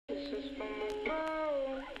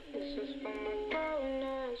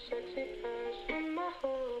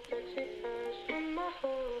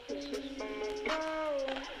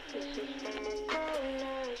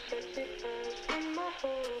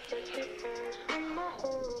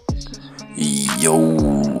Yo,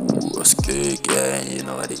 what's good, guy? You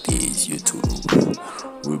know what it is,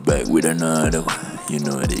 YouTube. We're back with another one. You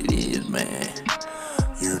know what it is, man.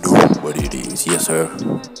 You know what it is, yes, sir.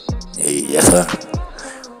 Hey, yes, sir.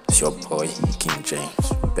 It's your boy, King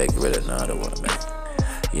James. Back with another one, man.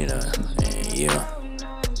 You know,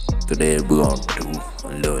 and today we're gonna do a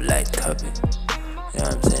little light topic. You know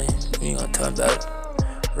what I'm saying? We're gonna talk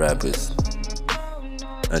about rappers.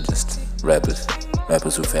 Not just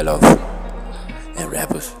rappers who fell off. And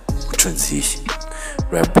rappers who transition,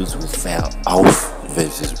 rappers who fell off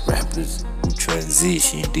versus rappers who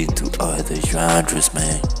transitioned into other genres,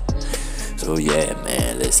 man. So yeah,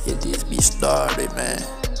 man, let's get this beat started, man.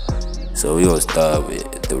 So we gonna start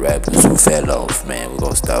with the rappers who fell off, man. We're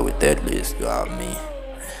gonna start with that list, you know what I mean?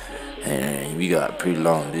 And we got a pretty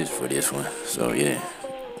long list for this one. So yeah,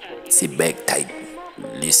 sit back tight,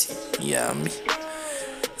 listen, you know what I mean?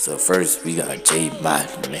 So first we got J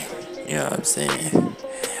Martin, man. You know what I'm saying?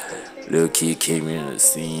 Little kid came in the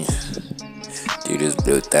scene, did this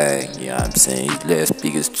little thing, you know what I'm saying? His last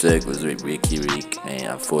biggest track was with Ricky Rick,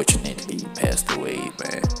 man. Unfortunately, he passed away,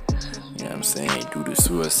 man. You know what I'm saying? Due to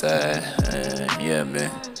suicide, yeah,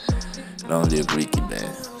 man. Long live Ricky,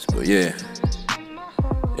 man. But yeah,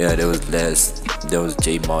 that was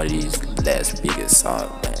J Marty's last biggest song,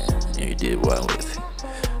 man. And he did one with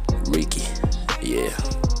Ricky, yeah.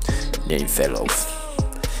 Then he fell off.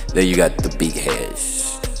 Then you got the big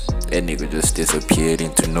hash. That nigga just disappeared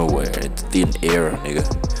into nowhere. It's thin air, nigga.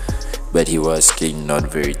 But he was skating on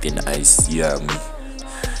very thin ice, you know what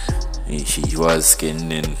I mean? He was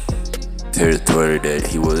skating in territory that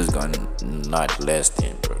he was gonna not last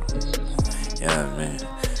in, bro. You know what I mean?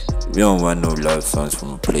 We don't want no love songs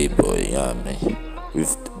from a playboy, you know what I mean?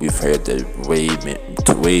 We've heard that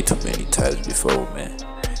way too many times before, man.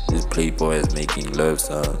 This playboy is making love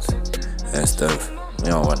songs and stuff. We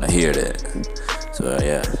don't want to hear that. So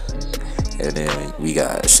yeah. And then we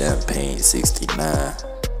got Champagne 69.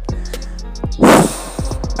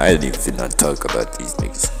 I didn't even finna talk about these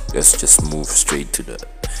niggas. Let's just move straight to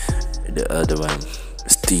the other one.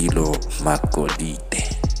 Stilo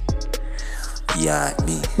Macolite. Yeah,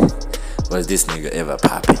 me. Was this nigga ever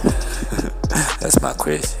popping? That's my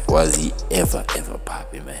question. Was he ever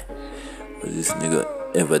popping, man? Was this nigga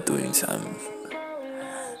ever doing something?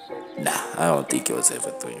 Nah, I don't think he was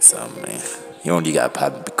ever doing something, man. He only got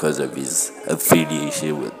popped because of his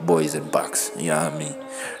affiliation with Boys and Box. You know what I mean?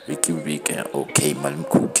 Ricky Rick and OK Man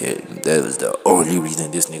Cool Cat. That was the only reason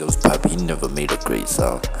this nigga was popping. He never made a great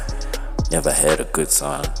song. Never had a good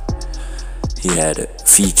song. He had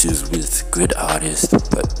features with good artists,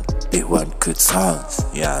 but they weren't good songs.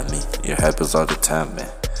 You know what I mean? It happens all the time, man.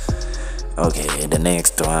 Okay, and the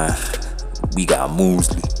next one, we got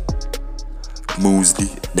Mosley,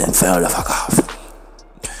 then fell the fuck off.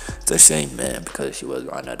 It's a shame, man, because she was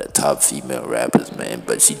one of the top female rappers, man.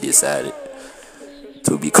 But she decided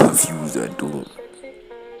to be confused and do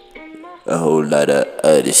a whole lot of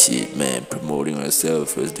other shit, man. Promoting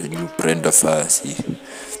herself as the new Brenda Fassie,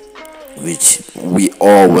 which we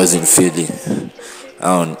all wasn't feeling.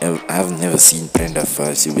 I've never seen Brenda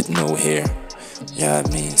Fassie with no hair. Yeah, I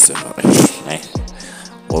mean, so man,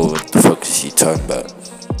 what the fuck is she talking about?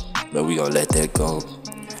 But we gonna let that go.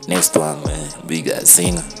 Next one, man, we got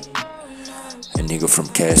Zena, a nigga from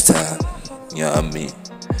Cash Time. You know what I mean?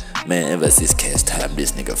 Man, ever since Cash Time,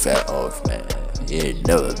 this nigga fell off, man. He ain't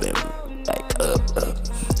never been like up.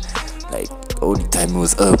 Like, only time he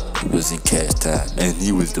was up, he was in Cash Time, and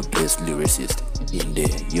he was the best lyricist in there.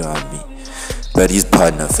 You know what I mean? But his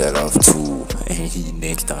partner fell off too, and he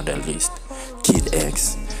next on the list. Kid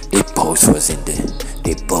X, they both was in there.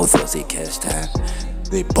 They both was in Cash Time.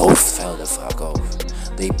 They both fell the fuck off.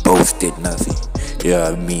 They both did nothing. You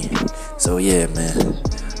know what I mean? So yeah, man.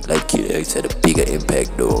 Like Kid X had a bigger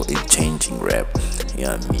impact though in changing rap. You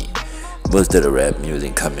know what I mean? Most of the rap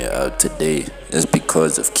music coming out today is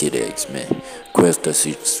because of Kid X, man. Questa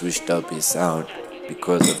switched up his sound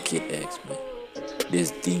because of Kid X, man.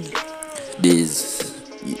 This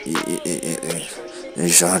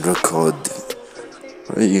genre called,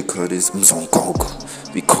 what do you call this?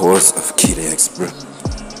 Mzongoko. Because of Kid X, bro.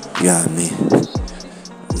 You know what I mean?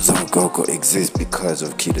 Mzongoko exists because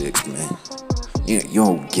of Kid X, man. You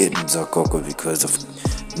don't get Mzongoko because of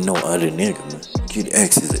no other nigga, man. Kid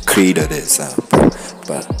X is the creator of that sound, bro.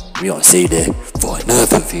 But we don't say that for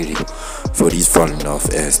another video for these falling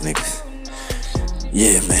off ass niggas.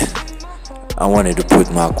 Yeah, man. I wanted to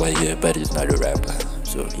put Mark right here, but he's not a rapper.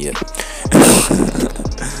 So yeah.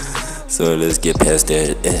 So let's get past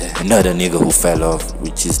that. Another nigga who fell off,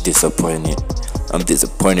 which is disappointing. I'm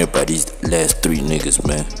disappointed by these last three niggas,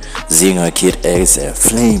 man. Zinger, Kid X, and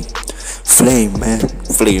Flame. Flame, man.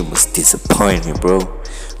 Flame was disappointing, bro.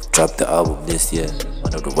 Dropped the album this year.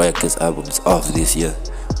 One of the wackest albums off this year.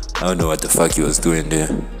 I don't know what the fuck he was doing there.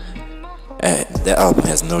 And that album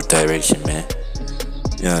has no direction, man.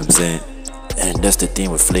 You know what I'm saying? And that's the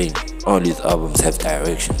thing with Flame. All these albums have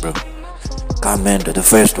direction, bro. Commander, the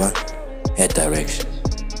first one, had direction.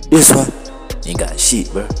 This one ain't got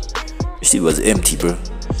shit, bro. Shit was empty, bro.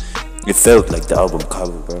 It felt like the album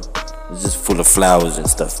cover, bro. It's just full of flowers and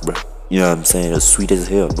stuff, bro. You know what I'm saying? It's sweet as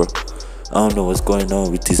hell, bro. I don't know what's going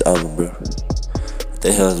on with this album, bro. What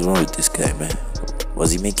the hell is wrong with this guy, man?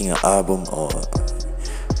 Was he making an album or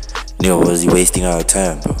was he wasting our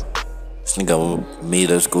time, bro? This nigga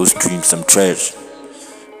made us go stream some trash.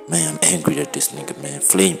 Man, I'm angry at this nigga, man.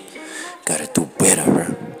 Flame gotta do better,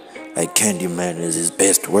 bro. Like Candyman is his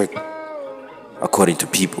best work, according to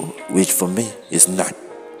people, which for me is not.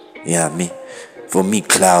 You know what I mean? For me,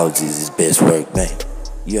 Clouds is his best work, man.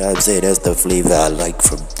 You know what I'm saying? That's the flavor I like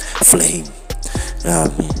from Flame. You know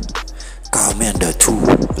what I mean? Commander 2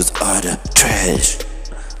 was utter trash.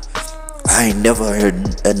 I ain't never heard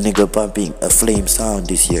a nigga bumping a Flame song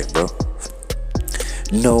this year, bro.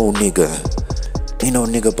 No nigga. Ain't no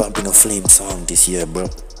nigga bumping a Flame song this year, bro.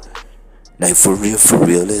 Like for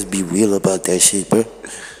real, let's be real about that shit, bro.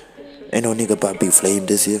 Ain't no nigga bumping Flame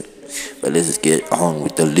this year. But let's just get on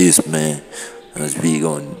with the list, man. As we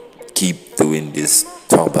gonna keep doing this,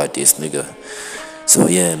 talk about this nigga. So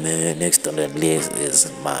yeah, man, next on the list is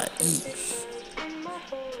my E.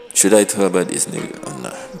 Should I talk about this nigga? Oh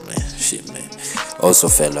no, man, shit, man. Also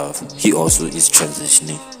fell off. He also is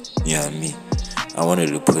transitioning. You know what I mean? I wanted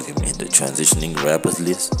to put him in the transitioning rappers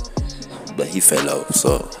list, but he fell off.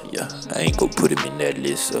 So yeah, I ain't gonna put him in that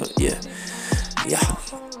list. So yeah.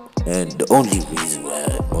 And the only reason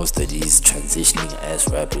why most of these transitioning ass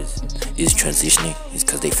rappers is transitioning is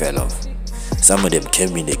because they fell off. Some of them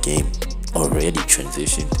came in the game already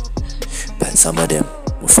transitioned, but some of them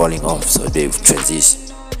were falling off, so they've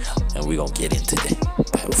transitioned. And we're gonna get into that.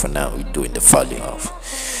 But for now, we're doing the falling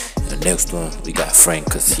off. The next one, we got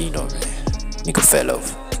Frank Casino, man. Nigga fell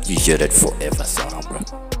off. You hear that Forever song, bro?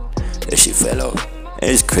 That shit fell off.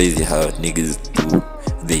 And it's crazy how niggas do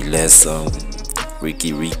their last song,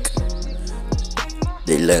 Ricky Rick.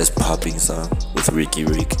 Their last popping song with Ricky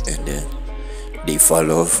Rick, and then they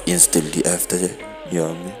fall off instantly after that. You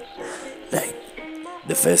know what I mean? Like,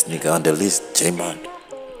 the first nigga on the list, J-Man.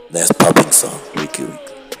 Last popping song, Ricky Rick.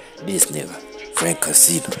 This nigga, Frank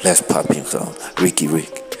Casino, last popping song, Ricky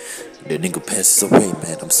Rick. The nigga passes away,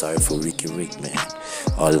 man. I'm sorry for Ricky Rick, man.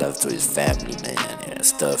 All love to his family, man, and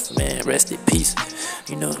stuff, man. Rest in peace.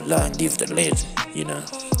 You know, long live the legend, you know.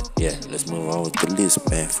 Yeah, let's move on with the list,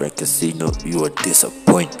 man. Frank Casino, you are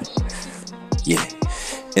disappointment. Yeah.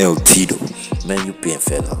 El Tito, man, you been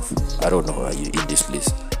fell off. I don't know why you in this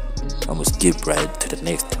list. I'm gonna skip right to the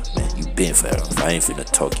next one, man. You been fell off. I ain't finna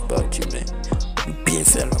talk about you, man. You been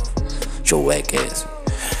fell off. Your whack ass.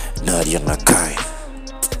 Nadia Nakai.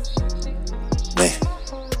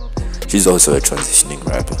 Man, she's also a transitioning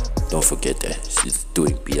rapper. Don't forget that. She's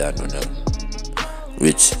doing piano now,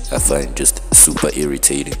 which I find just super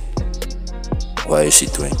irritating. Why is she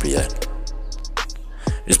doing piano?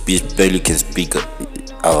 This bitch barely can speak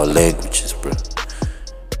our languages, bro.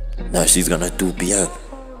 Now she's gonna do piano.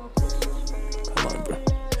 Come on, bro.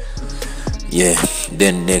 Yeah,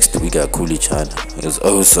 then next we got Kulichana. He's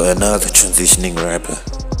also another transitioning rapper.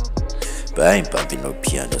 But I ain't bumping no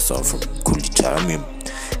piano song from Kulichana. I mean,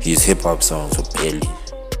 his hip-hop songs are barely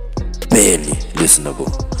listenable.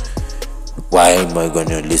 Why am I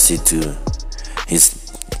gonna listen to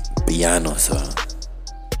his piano song?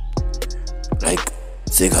 Like,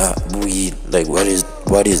 Sega Bui, like what is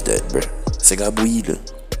that, bro? Sega Bui.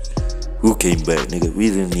 Who came back, nigga? We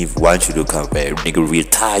didn't even want you to come back, nigga.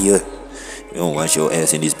 Retire. We don't want your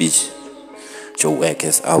ass in this bitch. Your whack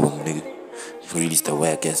ass album, nigga. You released a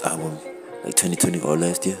whack ass album like 2020 or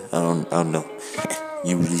last year. I don't know.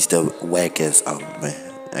 You released a whack ass album, man.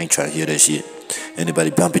 I ain't trying to hear that shit. Anybody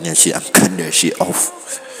bumping that shit, I'm cutting that shit off.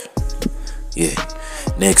 Yeah.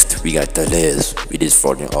 Next, we got Deleuze with his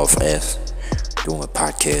falling off ass doing a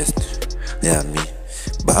podcast. Yeah, I mean,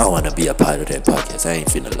 but I wanna be a part of that podcast. I ain't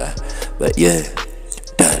finna lie. But yeah,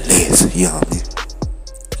 Deleuze, you know what I mean?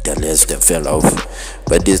 Deleuze that fell off.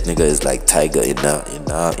 But this nigga is like Tiger in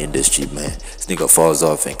our industry, man. This nigga falls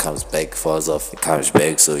off and comes back, falls off and comes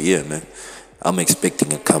back. So yeah, man, I'm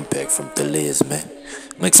expecting a comeback from Deleuze, man.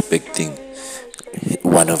 I'm expecting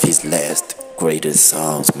one of his last greatest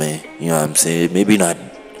songs, man. You know what I'm saying? Maybe not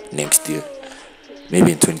next year.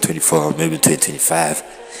 Maybe in 2024, maybe in 2025.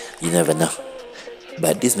 You never know.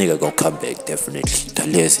 But this nigga gonna come back, definitely. The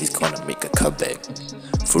less he's gonna make a comeback.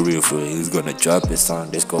 For real, he's gonna drop a song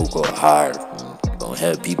that's gonna go hard. Gonna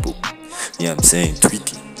have people, you know what I'm saying,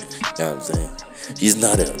 tweaking. You know what I'm saying? He's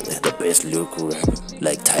not the best lyrical rapper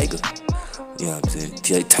like Tiger. You know what I'm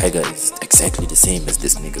saying? Tiger is exactly the same as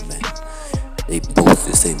this nigga, man. They both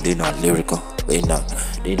the same. They're not lyrical. They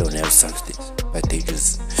don't have substance. But they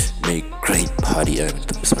just make great party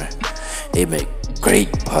anthems, man. They make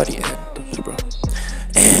great party anthems, bro.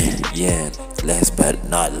 And yeah, last but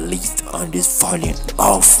not least on this falling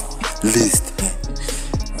off list, man,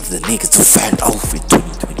 of the niggas who fell off in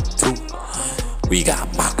 2022, we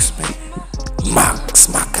got Max, man. Max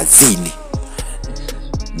Magazine.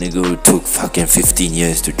 Nigga who took fucking 15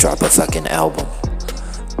 years to drop a fucking album.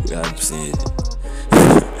 You know what I'm saying?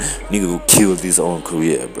 Nigga who killed his own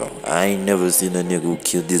career, bro. I ain't never seen a nigga who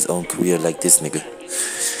killed his own career like this nigga.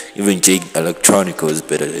 Even Jake Electronica is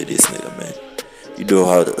better than this nigga, man. You know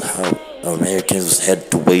how Americans had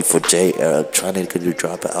to wait for Jay Electronica to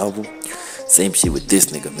drop an album? Same shit with this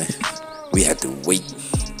nigga, man. We had to wait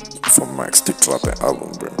for Max to drop an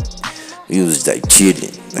album, bro. He was like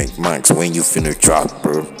chilling, like, Max, when you finna drop,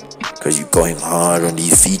 bro? Cause you going hard on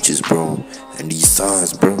these features, bro, and these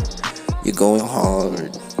songs, bro. You going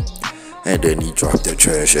hard. And then he dropped that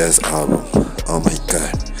trash ass album. Oh my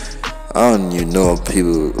god. I don't even know if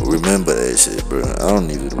people remember that shit, bro. I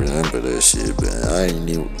don't even remember that shit, man. I ain't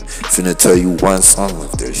even finna tell you one song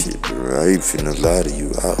of that shit, bro. I ain't finna lie to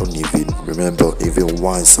you. I don't even remember even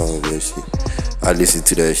one song of that shit. I listened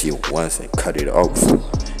to that shit once and cut it off.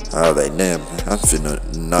 I was like, damn, I'm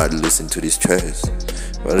finna not listen to this trash.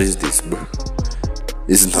 What is this, bro?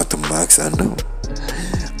 This is not the Max I know.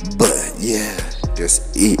 But yeah,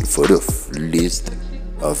 that's it for the list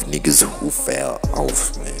of niggas who fell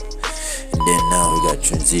off, man. And then now we got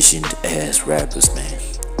transitioned ass rappers, man.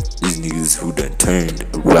 These niggas who done turned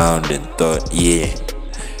around and thought, yeah,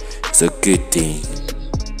 it's a good thing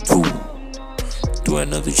to do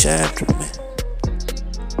another chapter, man.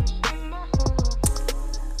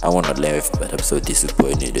 I wanna laugh, but I'm so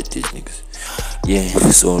disappointed at these niggas. Yeah,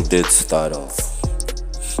 so let's start off.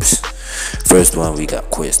 First one, we got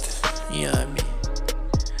Quest. You know what I mean?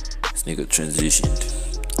 This nigga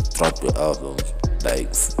transitioned, dropped the album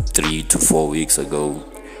like 3 to 4 weeks ago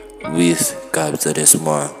with Kabza De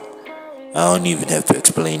Smart. I don't even have to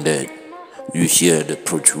explain that. You hear the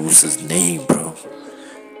producer's name, bro.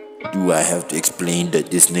 Do I have to explain that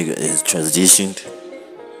this nigga is transitioned?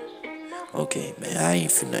 Okay, man, I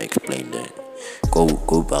ain't finna explain that. Go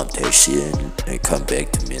bump that shit and come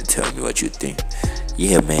back to me and tell me what you think.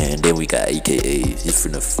 Yeah, man, then we got AKA. He's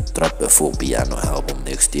finna drop a full piano album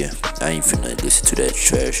next year. I ain't finna listen to that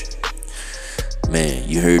trash. Man,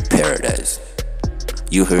 you heard Paradise.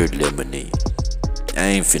 You heard Lemonade. I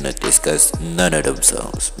ain't finna discuss none of them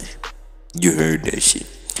songs, man. You heard that shit.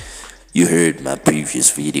 You heard my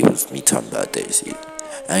previous videos, me talking about that shit.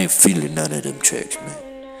 I ain't feeling none of them tracks, man.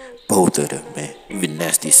 Both of them, man. Even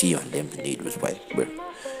Nasty C on Lemonade was white, bro.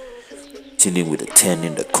 Chilling with a 10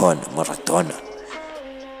 in the corner, Maradona.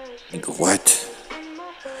 Nigga, what?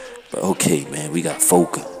 But okay, man, we got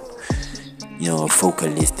Foka. You know,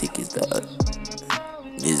 Focalistic is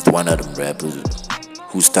one of them rappers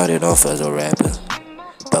who started off as a rapper.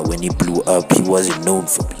 But when he blew up, he wasn't known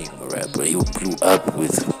for being a rapper. He blew up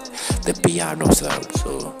with the piano sound,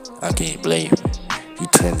 so I can't blame him. He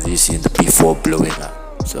transitioned before blowing up.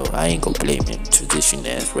 So I ain't gonna blame him, tradition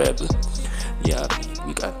ass rapper. Yeah, I mean,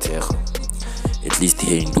 we got Tejo. At least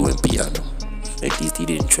he ain't doing piano. At least he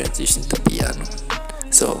didn't transition to piano.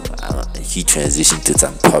 So he transitioned to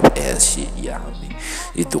some pop ass shit. Yeah, I mean,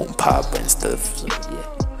 he's doing pop and stuff. So yeah,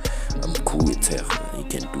 I'm cool with Tejo. He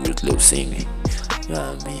can do his little singing. You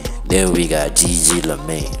know what I mean? Then we got Gigi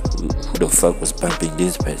Lamaine. Who the fuck was bumping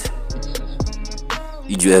this person?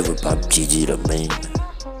 Did you ever bump Gigi Lamaine?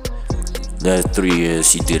 Last 3 years,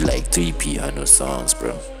 she did like 3 piano songs,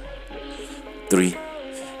 bro. 3.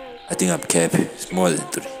 I think I'm capping. It's more than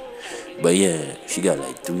 3. But yeah, she got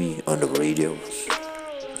like 3 on the radio.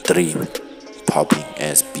 3 popping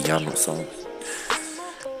ass piano songs.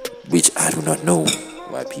 Which I do not know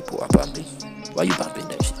why people are bumping. Why you bumping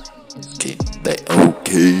that shit? Okay.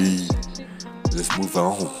 Let's move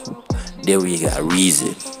on. Then we got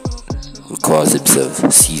Reason, who calls himself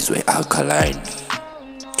Sizwe Alkaline.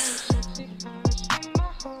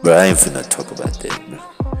 Bro, I ain't finna talk about that, bro.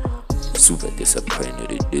 Super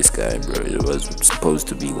disappointed in this guy, bro. It was supposed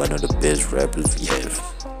to be one of the best rappers we have.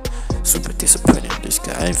 Super disappointed in this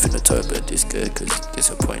guy. I ain't finna talk about this guy because it's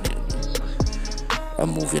disappointing me. I'm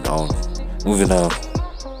moving on.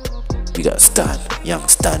 We got Stan, Young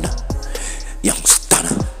Stunner.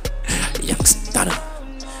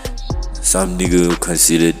 Some nigga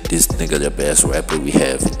considered this nigga the best rapper we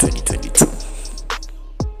have in 2022.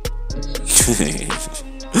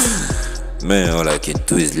 Man, all I can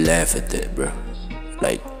do is laugh at that, bro.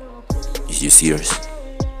 Like, is you serious?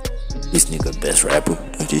 This nigga best rapper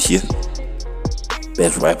of this year?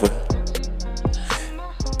 Best rapper?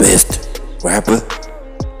 Best rapper?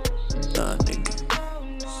 Nah, nigga.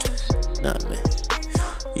 Nah, man.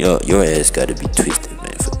 Your ass gotta be twisted,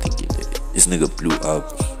 man, for thinking that. This nigga blew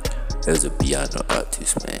up as a piano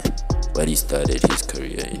artist, man. But he started his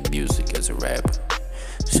career in music as a rapper.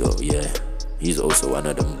 So, yeah. He's also one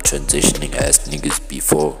of them transitioning ass niggas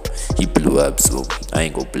before he blew up, so I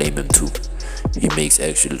ain't gonna blame him too. He makes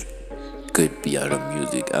actual good piano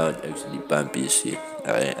music. I don't actually bump his shit.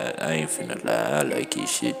 I ain't finna lie, I like his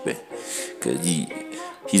shit, man. Cause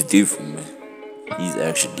he's different, man. He's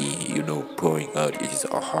actually, pouring out his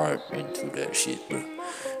heart into that shit, bro.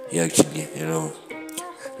 He actually,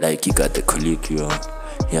 like he got the curriculum,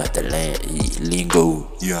 he got the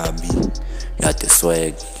lingo, you know what I mean? He got the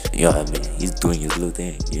swag, you know what I mean? He's doing his little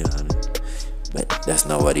thing, you know what I mean? But that's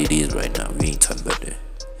not what it is right now. We ain't talking about that.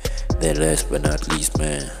 Then last but not least,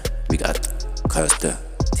 man, we got Costa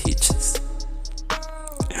Teachers.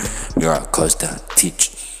 We got Costa Teach.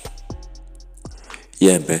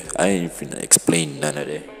 Yeah, man, I ain't finna explain none of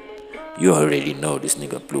that. You already know this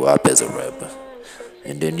nigga blew up as a rapper.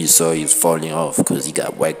 And then you saw he was falling off because he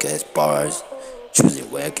got whack ass bars, choosing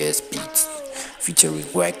whack ass beats, featuring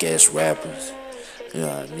whack ass rappers. You know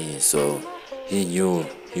what I mean? So he knew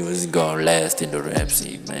he wasn't gonna last in the rap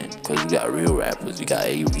scene, man. Because we got real rappers, we got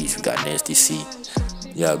A-Reese, we got Nasty C.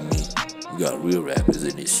 You know what I mean? We got real rappers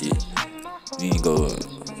in this shit. We ain't go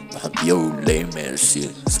yo lame ass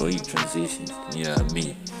shit. So he transitioned, you know what I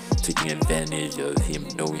mean? Taking advantage of him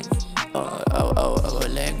knowing our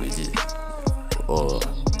languages or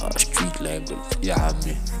street language, yeah, I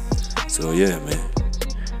mean. So yeah, man.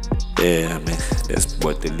 Yeah, man. That's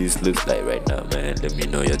what the list looks like right now, man. Let me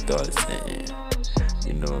know your thoughts, and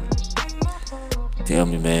tell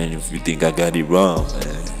me, man, if you think I got it wrong,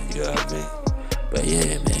 man. You know what I mean? But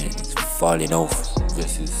yeah, man, it's falling off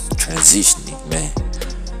versus transitioning, man.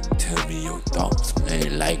 Tell me your thoughts,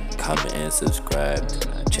 man. Like, comment, and subscribe to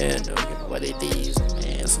my channel. You know what it is,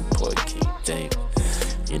 man. Support King James.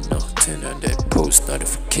 Turn on that post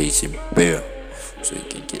notification bell so you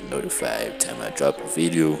can get notified every time I drop a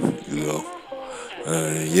video.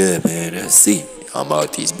 Yeah, man, that's it. I'm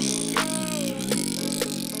out this beat.